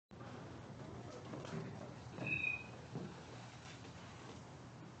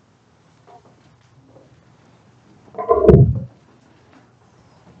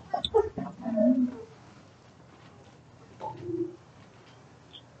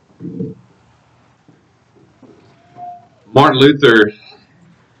Martin Luther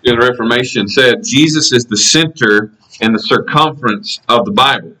in the Reformation said, Jesus is the center and the circumference of the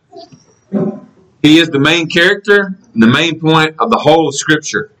Bible. He is the main character and the main point of the whole of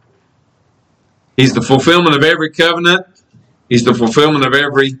Scripture. He's the fulfillment of every covenant. He's the fulfillment of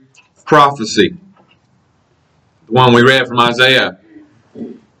every prophecy. The one we read from Isaiah.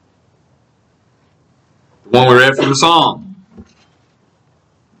 The one we read from the Psalm.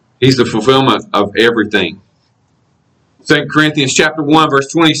 He's the fulfillment of everything. 2 Corinthians chapter 1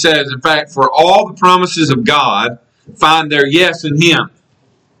 verse 20 says, in fact, for all the promises of God find their yes in Him.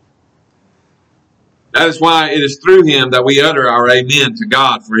 That is why it is through Him that we utter our amen to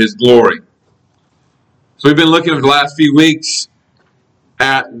God for His glory. So we've been looking over the last few weeks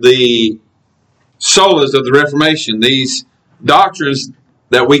at the solas of the Reformation, these doctrines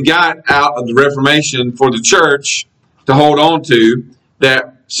that we got out of the Reformation for the church to hold on to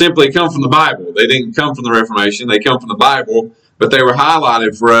that simply come from the Bible. They didn't come from the Reformation, they come from the Bible, but they were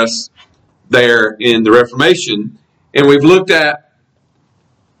highlighted for us there in the Reformation. And we've looked at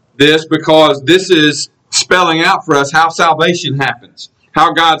this because this is spelling out for us how salvation happens,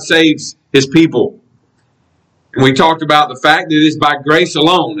 how God saves His people. And we talked about the fact that it is by grace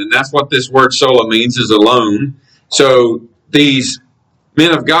alone, and that's what this word sola means, is alone. So these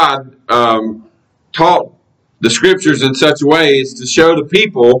men of God taught the Scriptures in such a way as to show the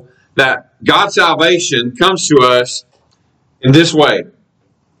people that God's salvation comes to us in this way,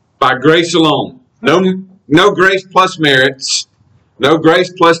 by grace alone. No grace plus merits, no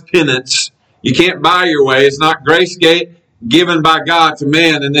grace plus penance. You can't buy your way. It's not grace given by God to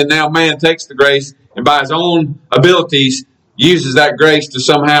man, and then now man takes the grace and by his own abilities uses that grace to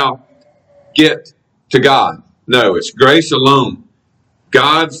somehow get to God. No, it's grace alone.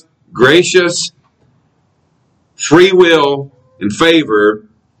 God's gracious free will and favor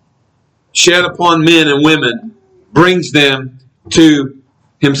shed upon men and women brings them to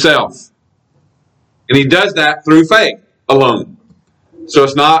Himself. And He does that through faith alone. So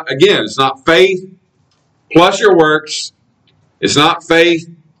it's not faith plus your works. It's not faith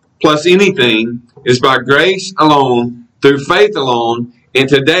plus anything. It's by grace alone, through faith alone. And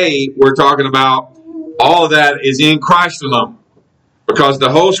today we're talking about all of that is in Christ alone. Because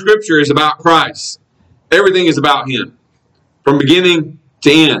the whole Scripture is about Christ. Everything is about Him, from beginning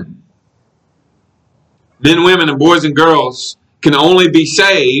to end. Men, women, and boys and girls can only be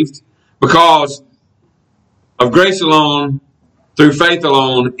saved because of grace alone, through faith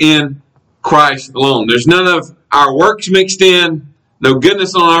alone, in Christ alone. There's none of our works mixed in, no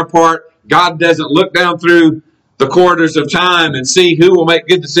goodness on our part. God doesn't look down through the corridors of time and see who will make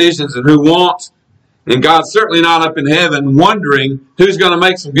good decisions and who won't. And God's certainly not up in heaven wondering who's going to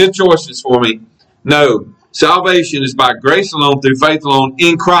make some good choices for me. No, salvation is by grace alone, through faith alone,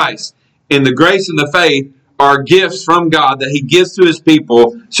 in Christ. And the grace and the faith are gifts from God that He gives to His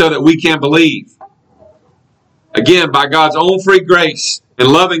people so that we can believe. Again, by God's own free grace and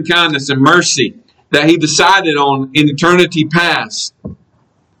loving kindness and mercy that He decided on in eternity past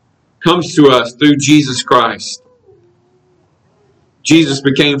comes to us through Jesus Christ. Jesus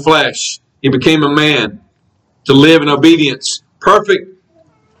became flesh. He became a man to live in obedience, perfect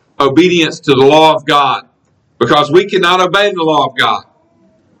obedience to the law of God, because we cannot obey the law of God.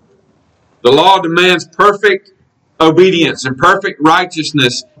 The law demands perfect obedience and perfect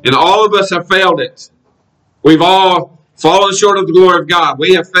righteousness, and all of us have failed it. We've all fallen short of the glory of God.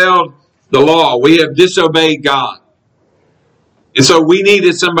 We have failed the law. We have disobeyed God. And so we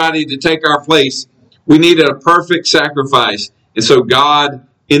needed somebody to take our place. We needed a perfect sacrifice. And so God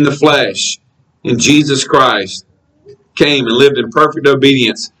in the flesh, in Jesus Christ, came and lived in perfect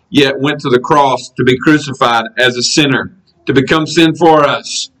obedience, yet went to the cross to be crucified as a sinner, to become sin for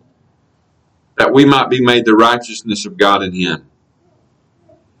us, that we might be made the righteousness of God in Him.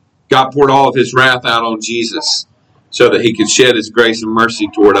 God poured all of His wrath out on Jesus so that He could shed His grace and mercy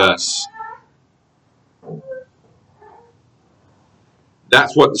toward us.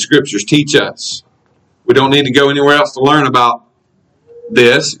 That's what the Scriptures teach us. We don't need to go anywhere else to learn about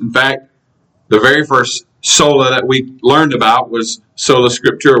this. In fact, the very first sola that we learned about was sola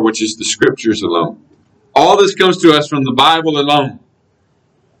scriptura, which is the Scriptures alone. All this comes to us from the Bible alone.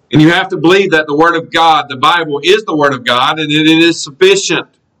 And you have to believe that the Word of God, the Bible, is the Word of God, and it is sufficient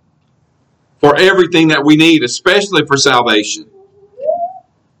for everything that we need, especially for salvation.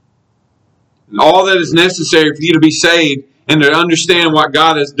 And all that is necessary for you to be saved and to understand what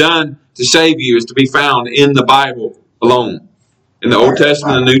God has done to save you is to be found in the Bible alone, in the Old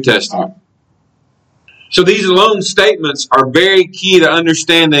Testament and the New Testament. So these alone statements are very key to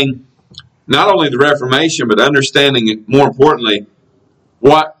understanding not only the Reformation, but understanding, more importantly,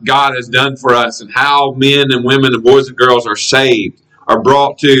 what God has done for us and how men and women and boys and girls are saved, are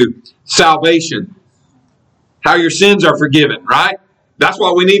brought to salvation, how your sins are forgiven, right? That's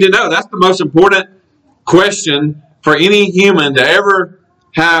what we need to know. That's the most important question for any human to ever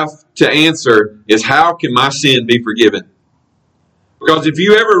have to answer is, how can my sin be forgiven? Because if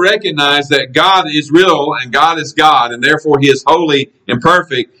you ever recognize that God is real and God is God and therefore He is holy and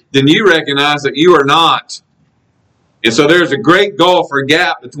perfect, then you recognize that you are not. And so there's a great gulf or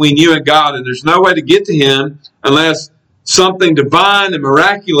gap between you and God, and there's no way to get to Him unless something divine and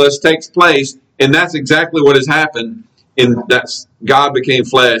miraculous takes place. And that's exactly what has happened. And that's God became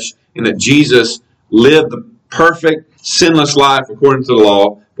flesh, and that Jesus lived the perfect, sinless life according to the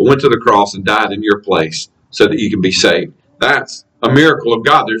law, but went to the cross and died in your place so that you can be saved. That's a miracle of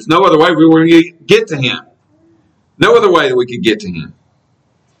God. There's no other way we were going to get to Him. No other way that we could get to Him.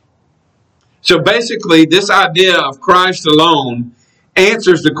 So basically, this idea of Christ alone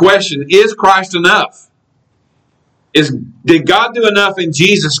answers the question, is Christ enough? Did God do enough in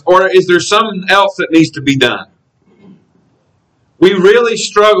Jesus, or is there something else that needs to be done? We really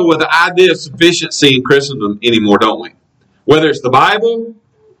struggle with the idea of sufficiency in Christendom anymore, don't we? Whether it's the Bible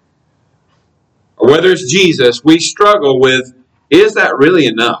or whether it's Jesus, we struggle with, is that really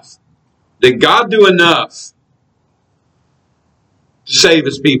enough? Did God do enough to save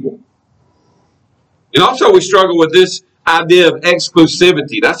His people? And also we struggle with this idea of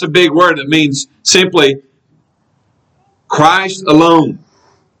exclusivity. That's a big word that means simply Christ alone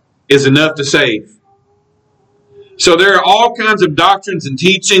is enough to save. So there are all kinds of doctrines and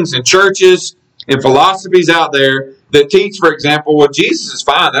teachings and churches and philosophies out there that teach, for example, well, Jesus is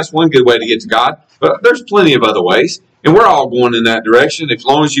fine. That's one good way to get to God. But there's plenty of other ways. And we're all going in that direction. As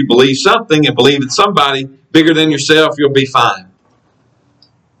long as you believe something and believe in somebody bigger than yourself, you'll be fine.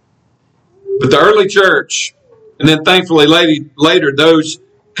 But the early church, and then thankfully later those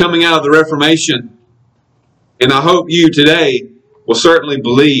coming out of the Reformation, and I hope you today will certainly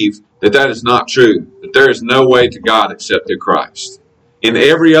believe that that is not true, that there is no way to God except through Christ. And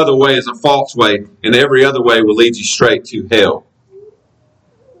every other way is a false way, and every other way will lead you straight to hell.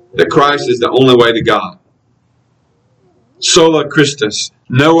 That Christ is the only way to God. Sola Christus,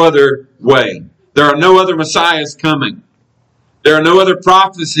 no other way. There are no other Messiahs coming. There are no other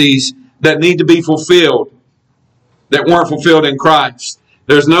prophecies that need to be fulfilled that weren't fulfilled in Christ.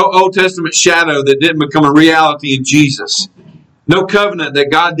 There's no Old Testament shadow that didn't become a reality in Jesus. No covenant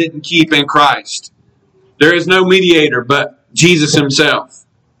that God didn't keep in Christ. There is no mediator but Jesus Himself.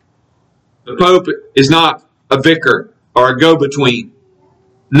 The Pope is not a vicar or a go-between.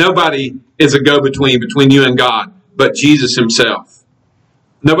 Nobody is a go-between between you and God but Jesus Himself.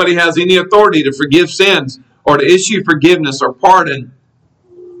 Nobody has any authority to forgive sins or to issue forgiveness or pardon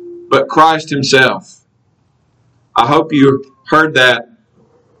but Christ Himself. I hope you heard that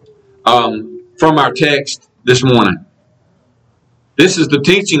from our text this morning. This is the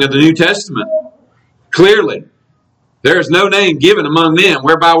teaching of the New Testament. Clearly, there is no name given among men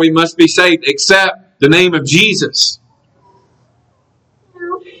whereby we must be saved except the name of Jesus.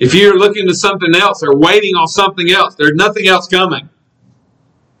 If you're looking to something else or waiting on something else, there's nothing else coming.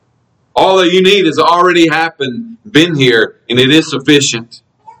 All that you need has already happened, been here, and it is sufficient.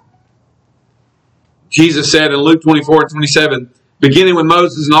 Jesus said in Luke 24:27, beginning with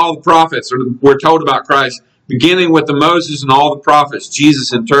Moses and all the prophets, or we're told about Christ, beginning with the Moses and all the prophets,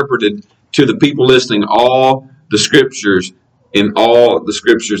 Jesus interpreted to the people listening all the scriptures, in all the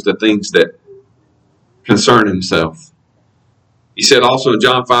scriptures, the things that concern Himself. He said also in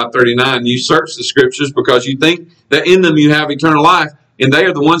John 5:39, you search the scriptures because you think that in them you have eternal life, and they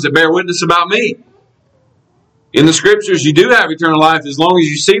are the ones that bear witness about me. In the scriptures, you do have eternal life as long as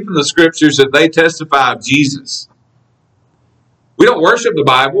you see from the scriptures that they testify of Jesus. We don't worship the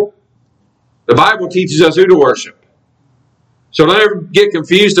Bible. The Bible teaches us who to worship. So don't ever get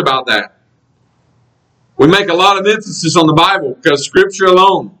confused about that. We make a lot of emphasis on the Bible because Scripture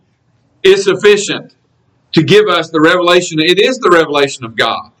alone is sufficient to give us the revelation. It is the revelation of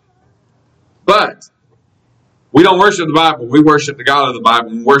God. But we don't worship the Bible. We worship the God of the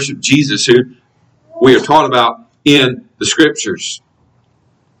Bible and worship Jesus, who we are taught about in the Scriptures.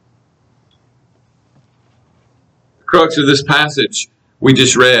 The crux of this passage we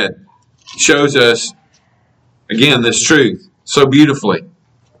just read shows us, again, this truth so beautifully.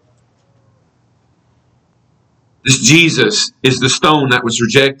 This Jesus is the stone that was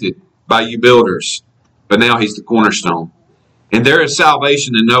rejected by you builders, but now He's the cornerstone. And there is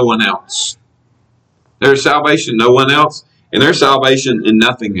salvation in no one else. There is salvation in no one else, and there is salvation in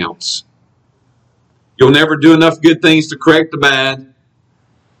nothing else. You'll never do enough good things to correct the bad.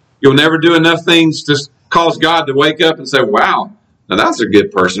 You'll never do enough things to cause God to wake up and say, wow, Now that's a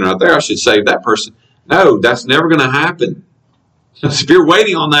good person right there. I should save that person. No, that's never going to happen. If you're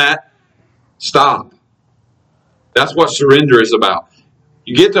waiting on that, stop. That's what surrender is about.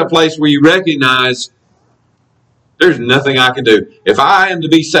 You get to a place where you recognize there's nothing I can do. If I am to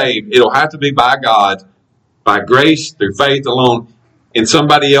be saved, it'll have to be by God, by grace, through faith alone, in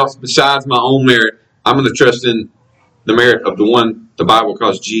somebody else besides my own merit. I'm going to trust in the merit of the one the Bible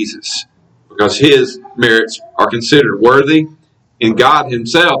calls Jesus, because his merits are considered worthy. And God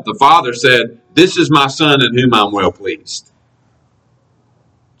himself, the Father, said, "This is my Son in whom I'm well pleased."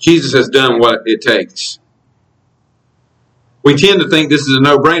 Jesus has done what it takes. We tend to think this is a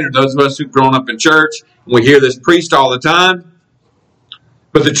no-brainer, those of us who've grown up in church, and we hear this preached all the time.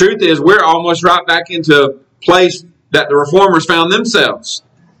 But the truth is, we're almost right back into a place that the Reformers found themselves.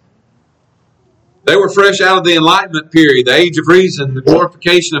 They were fresh out of the Enlightenment period, the Age of Reason, the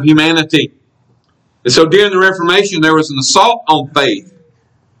glorification of humanity. And so during the Reformation, there was an assault on faith.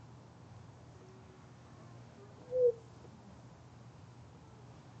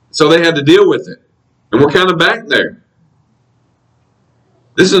 So they had to deal with it. And we're kind of back there.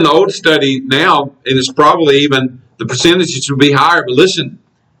 This is an old study now, and it's probably even, the percentages would be higher. But listen,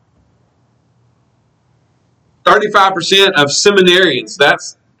 35% of seminarians,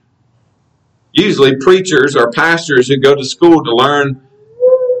 that's usually preachers or pastors who go to school to learn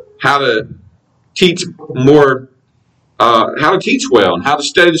how to teach more, how to teach well, and how to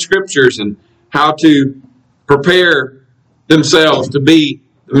study the scriptures, and how to prepare themselves to be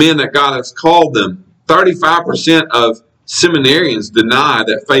the men that God has called them. 35% of seminarians deny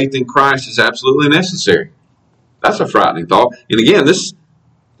that faith in Christ is absolutely necessary. That's a frightening thought. And again, this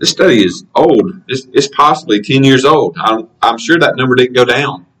study is old. It's possibly 10 years old. I'm sure that number didn't go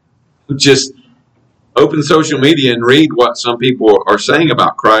down. Just open social media and read what some people are saying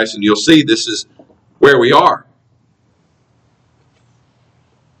about Christ, and you'll see this is where we are.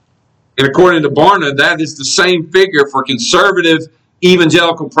 And according to Barna, that is the same figure for conservative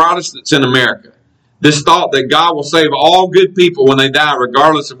evangelical Protestants in America. This thought that God will save all good people when they die,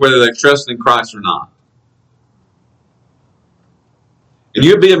 regardless of whether they trust in Christ or not. And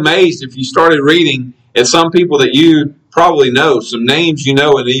you'd be amazed if you started reading at some people that you probably know, some names you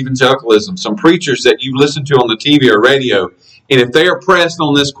know in evangelicalism, some preachers that you listen to on the TV or radio, and if they are pressed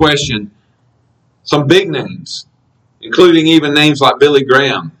on this question, some big names, including even names like Billy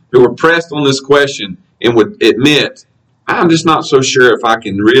Graham, who were pressed on this question and would admit, I'm just not so sure if I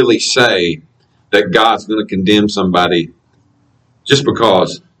can really say that God's going to condemn somebody just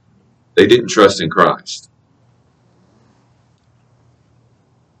because they didn't trust in Christ.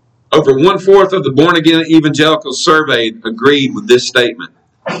 Over 1/4 of the born-again evangelicals surveyed agreed with this statement.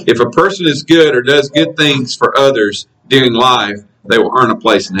 If a person is good or does good things for others during life, they will earn a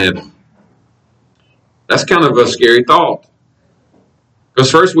place in heaven. That's kind of a scary thought.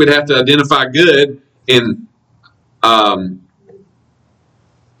 Because first we'd have to identify good and have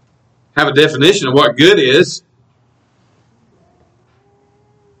a definition of what good is.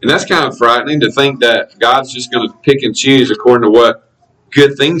 And that's kind of frightening to think that God's just going to pick and choose according to what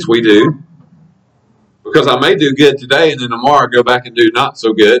good things we do. Because I may do good today and then tomorrow go back and do not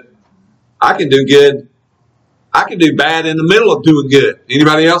so good. I can do good. I can do bad in the middle of doing good.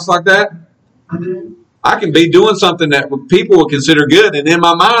 Anybody else like that? I can be doing something that people will consider good, and in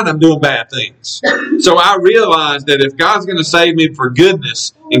my mind I'm doing bad things. So I realize that if God's going to save me for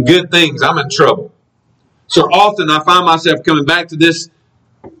goodness and good things, I'm in trouble. So often I find myself coming back to this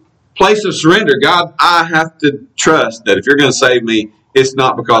place of surrender. God, I have to trust that if you're going to save me, it's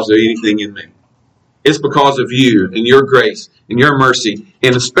not because of anything in me. It's because of you and your grace and your mercy,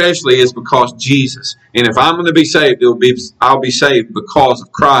 and especially it's because Jesus. And if I'm going to be saved, I'll be saved because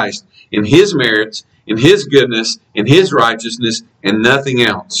of Christ and his merits, in his goodness, in his righteousness, and nothing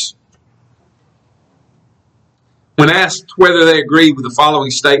else. When asked whether they agreed with the following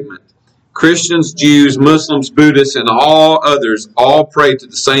statement, Christians, Jews, Muslims, Buddhists, and all others all pray to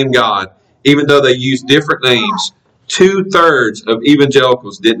the same God, even though they use different names, 2/3 of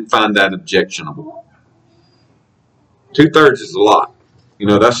evangelicals didn't find that objectionable. 2/3 is a lot. You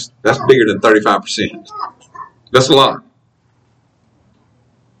know, that's bigger than 35%. That's a lot.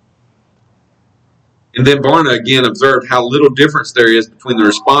 And then Barna again observed how little difference there is between the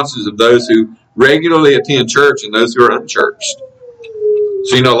responses of those who regularly attend church and those who are unchurched.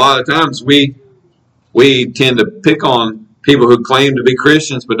 So, you know, a lot of times we tend to pick on people who claim to be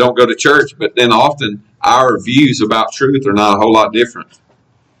Christians but don't go to church, but then often our views about truth are not a whole lot different.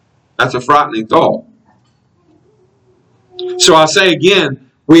 That's a frightening thought. So I say again,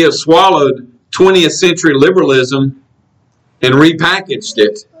 we have swallowed 20th century liberalism and repackaged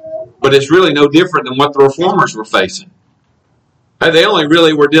it. But it's really no different than what the Reformers were facing. They only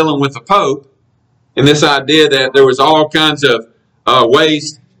really were dealing with the Pope and this idea that there was all kinds of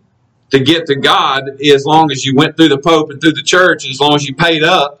ways to get to God as long as you went through the Pope and through the church, and as long as you paid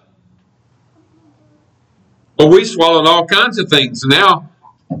up. But we swallowed all kinds of things. And now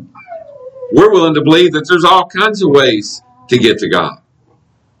we're willing to believe that there's all kinds of ways to get to God.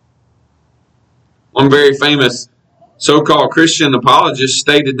 One very famous so-called Christian apologist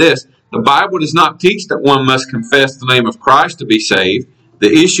stated this: the Bible does not teach that one must confess the name of Christ to be saved.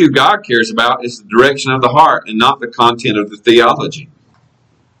 The issue God cares about is the direction of the heart and not the content of the theology.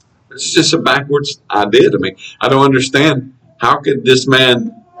 It's just a backwards idea to me. I don't understand how could this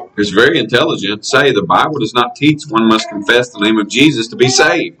man, who's very intelligent, say the Bible does not teach one must confess the name of Jesus to be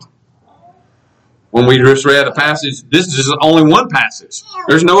saved. When we just read a passage, this is only one passage.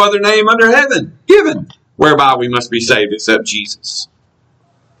 There's no other name under heaven given whereby we must be saved except Jesus.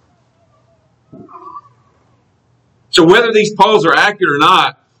 So whether these polls are accurate or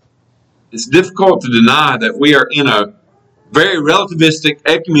not, it's difficult to deny that we are in a very relativistic,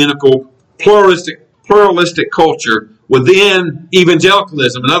 ecumenical, pluralistic culture within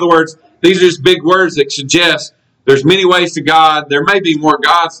evangelicalism. In other words, these are just big words that suggest there's many ways to God. There may be more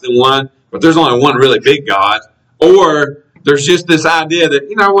gods than one, but there's only one really big God. Or there's just this idea that,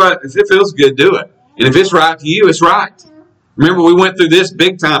 you know what, if it feels good, do it. And if it's right to you, it's right. Remember, we went through this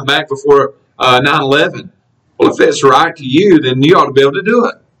big time back before 9/11. Well, if it's right to you, then you ought to be able to do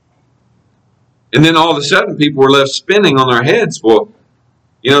it. And then all of a sudden, people were left spinning on their heads. Well,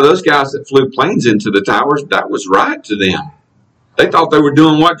 you know, those guys that flew planes into the towers, that was right to them. They thought they were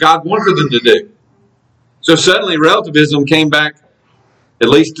doing what God wanted them to do. So suddenly relativism came back, at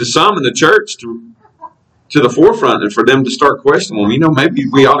least to some in the church, to the forefront, and for them to start questioning, well, you know, maybe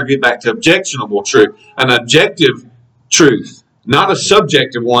we ought to get back to objectionable truth, an objective truth, not a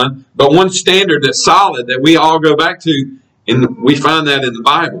subjective one, but one standard that's solid that we all go back to, and we find that in the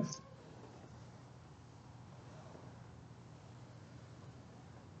Bible.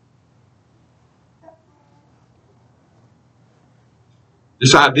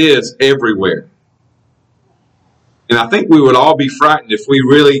 This idea is everywhere. And I think we would all be frightened if we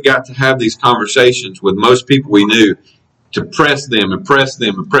really got to have these conversations with most people we knew, to press them and press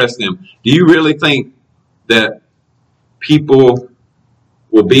them and press them. Do you really think that people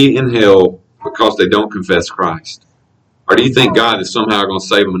will be in hell because they don't confess Christ? Or do you think God is somehow going to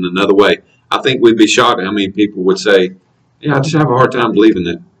save them in another way? I think we'd be shocked at how many people would say, yeah, I just have a hard time believing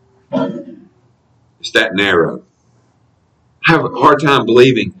that it's that narrow. I have a hard time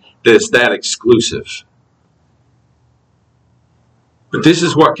believing that it's that exclusive. But this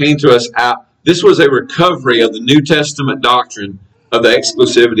is what came to us out. This was a recovery of the New Testament doctrine of the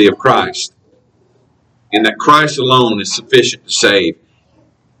exclusivity of Christ, and that Christ alone is sufficient to save.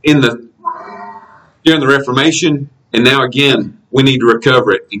 During the Reformation, and now again, we need to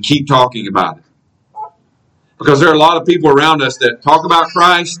recover it and keep talking about it. Because there are a lot of people around us that talk about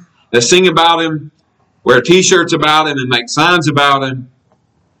Christ, that sing about Him, wear T-shirts about Him, and make signs about Him.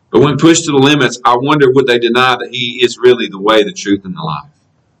 But when pushed to the limits, I wonder, would they deny that He is really the way, the truth, and the life?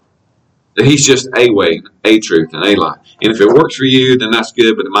 That He's just a way, a truth, and a life. And if it works for you, then that's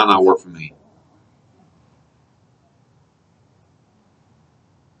good, but it might not work for me.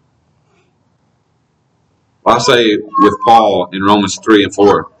 Well, I say with Paul in Romans 3 and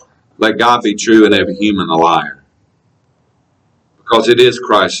 4, let God be true and every human a liar. Because it is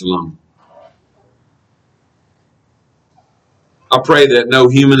Christ alone. I pray that no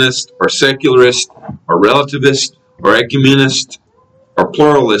humanist or secularist or relativist or ecumenist or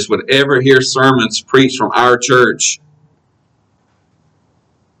pluralist would ever hear sermons preached from our church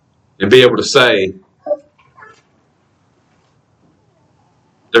and be able to say,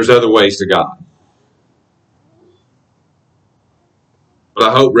 there's other ways to God. But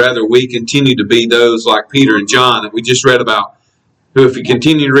I hope rather we continue to be those like Peter and John that we just read about, who if you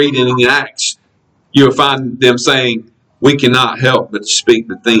continue reading in the Acts, you will find them saying, we cannot help but speak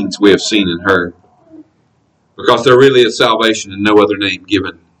the things we have seen and heard. Because there really is salvation in no other name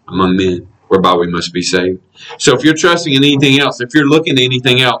given among men whereby we must be saved. So if you're trusting in anything else, if you're looking at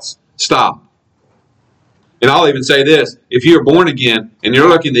anything else, stop. And I'll even say this, if you're born again and you're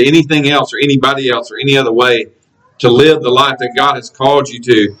looking to anything else or anybody else or any other way to live the life that God has called you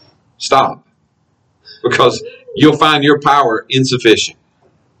to, stop. Because you'll find your power insufficient,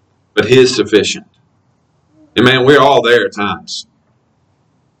 but His sufficient. And man, we're all there at times.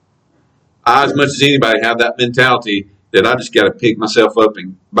 I, as much as anybody, have that mentality that I just got to pick myself up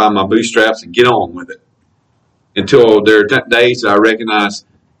and by my bootstraps and get on with it. Until there are days that I recognize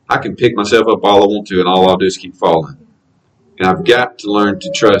I can pick myself up all I want to and all I'll do is keep falling. And I've got to learn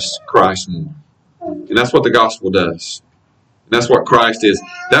to trust Christ more. And that's what the gospel does. That's what Christ is.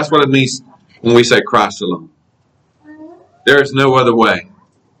 That's what it means when we say Christ alone. There is no other way.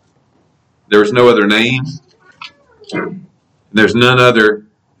 There is no other name. There's none other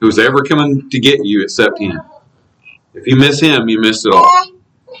who's ever coming to get you except Him. If you miss Him, you missed it all.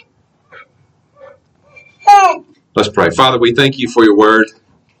 Let's pray. Father, we thank you for your word.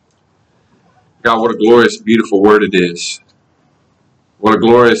 God, what a glorious, beautiful word it is. What a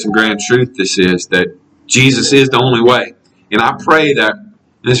glorious and grand truth this is, that Jesus is the only way. And I pray that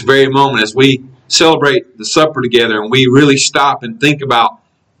in this very moment, as we celebrate the supper together and we really stop and think about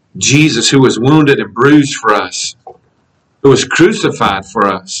Jesus, who was wounded and bruised for us, who was crucified for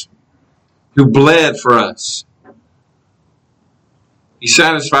us, who bled for us. He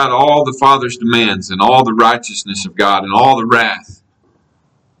satisfied all the Father's demands and all the righteousness of God and all the wrath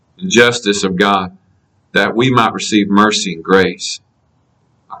and justice of God, that we might receive mercy and grace.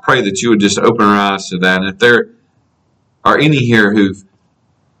 I pray that you would just open our eyes to that. And if there are any here who've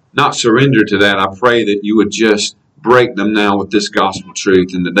not surrendered to that, I pray that you would just break them now with this gospel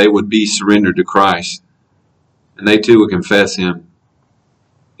truth, and that they would be surrendered to Christ. And they too would confess Him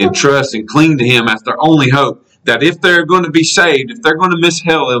and trust and cling to Him as their only hope. That if they're going to be saved, if they're going to miss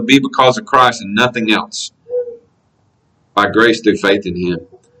hell, it'll be because of Christ and nothing else. By grace through faith in Him.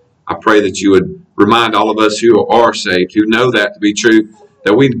 I pray that you would remind all of us who are saved, who know that to be true,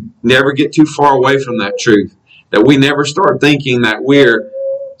 that we never get too far away from that truth. That we never start thinking that we're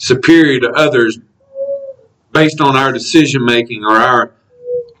superior to others based on our decision making or our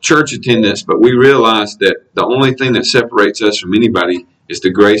church attendance, but we realize that the only thing that separates us from anybody is the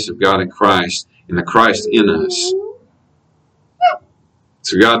grace of God in Christ and the Christ in us.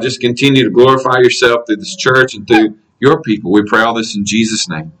 So God, just continue to glorify yourself through this church and through your people. We pray all this in Jesus'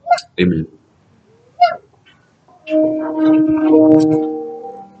 name. Amen.